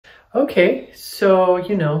Okay, so,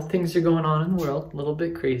 you know, things are going on in the world, a little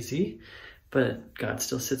bit crazy, but God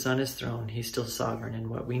still sits on his throne. He's still sovereign, and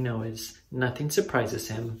what we know is nothing surprises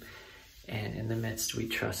him. And in the midst, we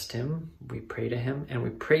trust him, we pray to him, and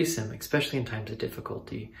we praise him, especially in times of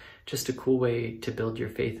difficulty. Just a cool way to build your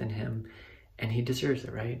faith in him. And he deserves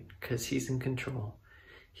it, right? Because he's in control.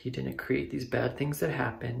 He didn't create these bad things that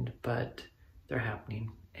happened, but they're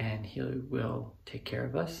happening. And he will take care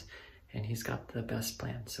of us. And he's got the best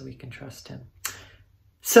plan, so we can trust him.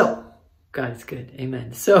 So, God is good.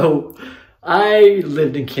 Amen. So, I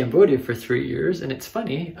lived in Cambodia for 3 years, and it's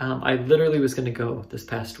funny. I literally was going to go this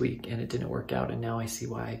past week, and it didn't work out. And now I see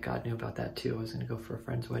why. God knew about that too. I was going to go for a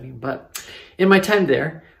friend's wedding. But in my time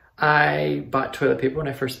there, I bought toilet paper when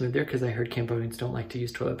I first moved there because I heard Cambodians don't like to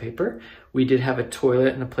use toilet paper. We did have a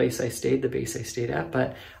toilet in the place I stayed, the base I stayed at,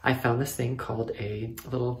 but I found this thing called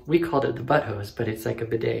we called it the butt hose, but it's like a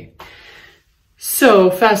bidet.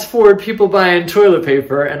 So fast forward, people buying toilet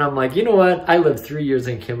paper, and I'm like, you know what? I lived 3 years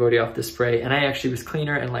in Cambodia off the spray, and I actually was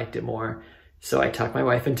cleaner and liked it more. So I talked my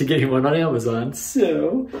wife into getting one on Amazon.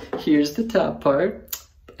 So here's the top part.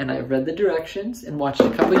 And I read the directions and watched a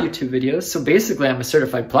couple of YouTube videos. So basically I'm a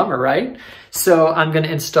certified plumber, right? So I'm gonna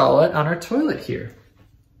install it on our toilet here.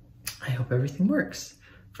 I hope everything works.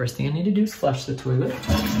 First thing I need to do is flush the toilet.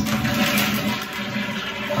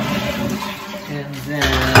 And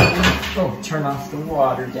then, turn off the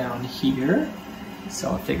water down here. So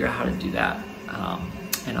I'll figure out how to do that.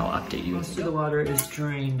 And I'll update you. Most of the water is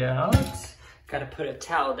drained out. Gotta put a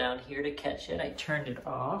towel down here to catch it. I turned it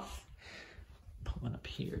off. Put one up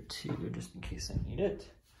here too, just in case I need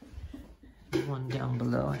it. There's one down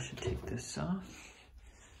below. I should take this off.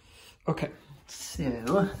 Okay,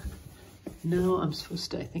 so now I'm supposed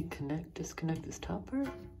to, I think, disconnect this top part.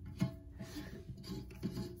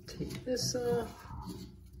 Take this off.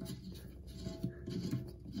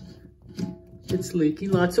 It's leaking,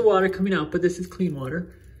 lots of water coming out, but this is clean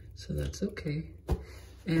water, so that's okay.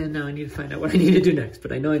 And now I need to find out what I need to do next,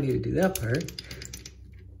 but I know I need to do that part.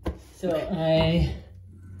 So I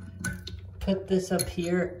put this up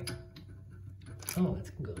here. Oh, it's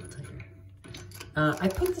gonna go a little tighter. I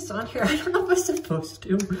put this on here. I don't know if I'm supposed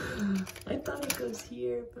to. I thought it goes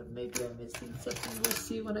here, but maybe I'm missing something. We'll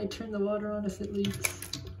see when I turn the water on if it leaks.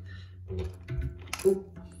 Oh,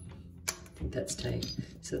 I think that's tight.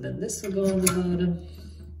 So then this will go on the bottom.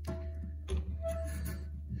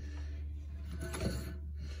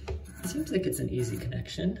 Seems like it's an easy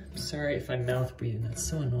connection. I'm sorry if I'm mouth breathing. That's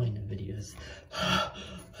so annoying in videos.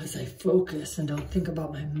 As I focus and don't think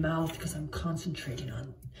about my mouth because I'm concentrating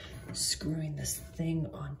on screwing this thing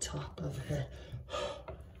on top of it.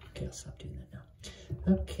 Okay, I'll stop doing that now.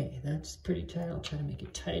 Okay, that's pretty tight. I'll try to make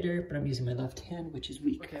it tighter, but I'm using my left hand, which is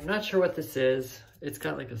weak. Okay, I'm not sure what this is. It's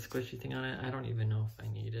got like a squishy thing on it. I don't even know if I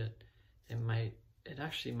need it. It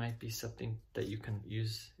actually might be something that you can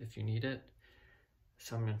use if you need it.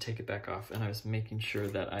 So I'm gonna take it back off, and I was making sure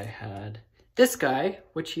that I had this guy,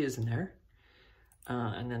 which he is in there.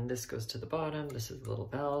 And then this goes to the bottom. This is the little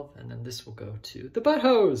valve, and then this will go to the butt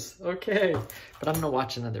hose. Okay, but I'm gonna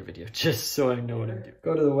watch another video just so I know what I'm doing.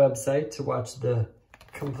 Go to the website to watch the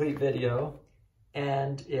complete video,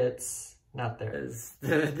 and it's not there.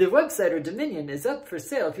 The website or Dominion is up for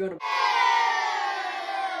sale if you want to.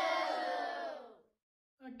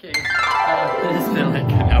 Okay, it's been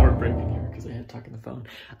like an hour break in here because I had to talk on the phone.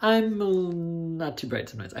 I'm not too bright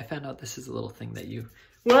sometimes. I found out this is a little thing that you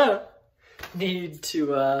need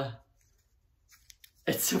to,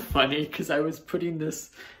 it's so funny because I was putting this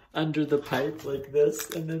under the pipe like this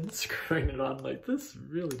and then screwing it on like this.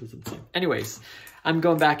 Really doesn't seem. Anyways, I'm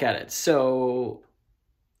going back at it. So,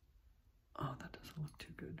 oh, that doesn't look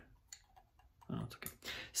too good. Oh, it's okay.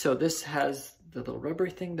 So this has the little rubber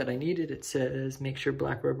thing that I needed. It says, make sure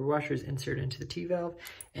black rubber washer is inserted into the T-valve,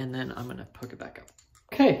 and then I'm gonna hook it back up.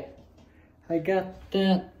 Okay, I got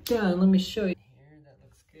that done. Let me show you. Here, that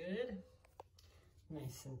looks good.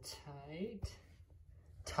 Nice and tight.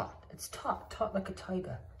 Taut, it's taut like a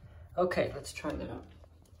tiger. Okay, let's try that out.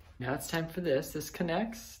 Now it's time for this. This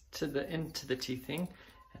connects to into the T thing,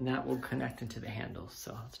 and that will connect into the handle.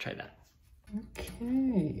 So let's try that.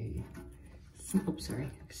 Okay. Oh, sorry.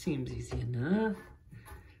 Seems easy enough.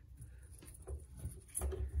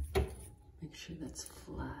 Make sure that's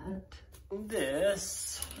flat.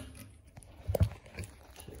 This.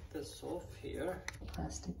 Take this off here.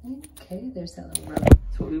 Plastic. Okay, there's that little rubber.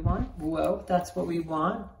 That's what we want. Whoa, that's what we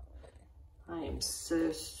want. I am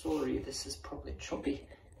so sorry. This is probably choppy.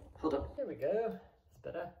 Hold on. There we go. It's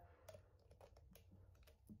better.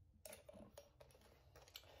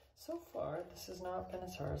 So far, this has not been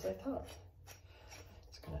as hard as I thought.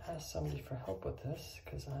 It's was gonna ask somebody for help with this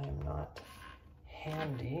because I am not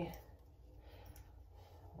handy.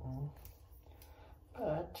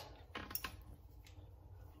 But I'm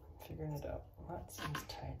figuring it out. That seems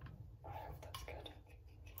tight. I hope that's good.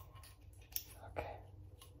 Okay.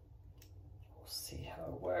 We'll see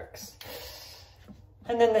how it works.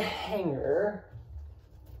 And then the hanger.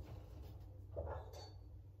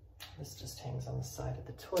 This just hangs on the side of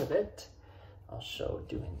the toilet. I'll show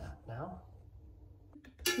doing that now.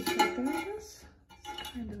 It's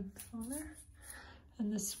kind of on there.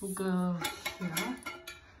 And this will go here.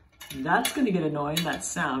 That's gonna get annoying, that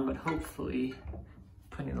sound, but hopefully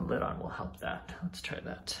putting the lid on will help that. Let's try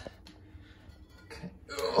that. Okay.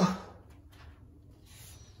 Ugh.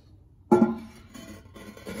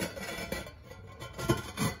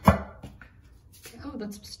 Oh,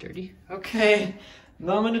 that's sturdy. Okay,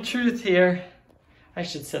 moment of truth here. I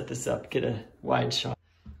should set this up, get a wide shot.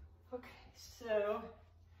 Okay, so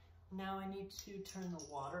now I need to turn the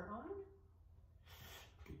water on.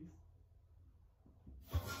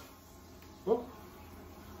 Oh.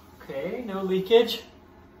 Okay, no leakage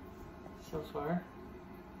so far.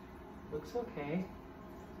 Looks okay.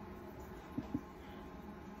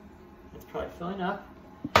 It's probably filling up.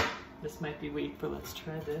 This might be weak, but let's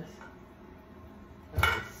try this.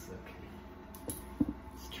 That's okay.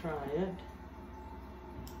 Let's try it.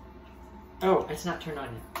 Oh, it's not turned on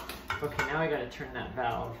yet. Okay, now I gotta turn that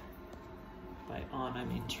valve. By on, I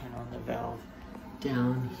mean turn on the valve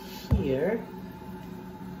down here.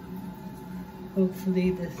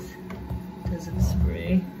 Hopefully this doesn't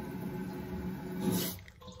spray.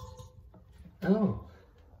 Oh,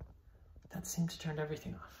 that seems to turn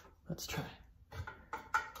everything off. Let's try.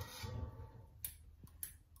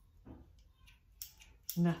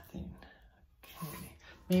 Nothing. Okay.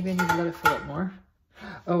 Maybe I need to let it fill up more.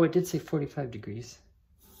 Oh, it did say 45 degrees.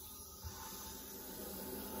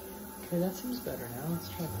 Okay, that seems better now. Let's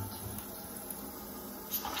try that.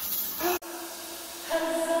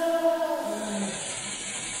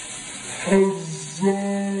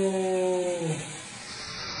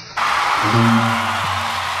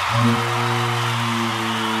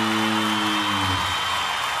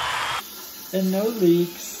 And no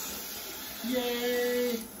leaks.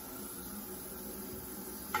 Yay!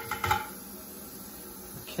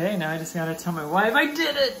 Okay, now I just gotta tell my wife I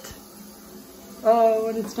did it! Oh,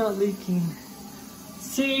 and it's not leaking.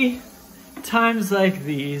 See, times like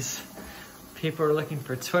these, people are looking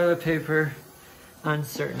for toilet paper,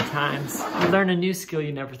 uncertain times. You learn a new skill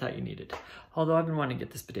you never thought you needed. Although I've been wanting to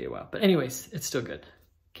get this bidet a while. But anyways, it's still good.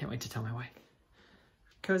 Can't wait to tell my wife.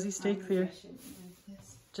 Cozy, stay clear.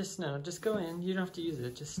 Just go in. You don't have to use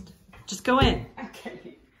it. Just go in.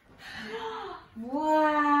 Okay.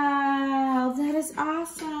 Wow, that is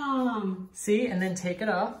awesome. See, and then take it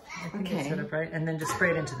off. I think Okay. it's set up right. And then just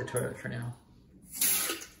spray it into the toilet for now.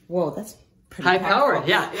 Whoa, that's pretty High powerful. powered,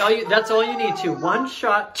 yeah. That's all you need to. One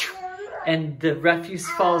shot, and the refuse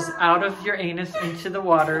falls out of your anus into the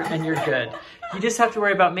water, and you're good. You just have to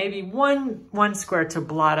worry about maybe one square to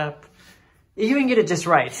blot up. You can get it just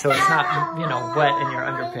right, so it's not, wet in your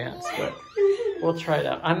underpants. But we'll try it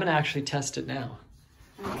out. I'm gonna actually test it now.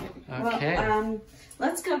 Okay. Well,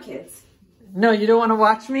 let's go, kids. No, you don't want to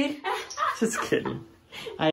watch me? Just kidding.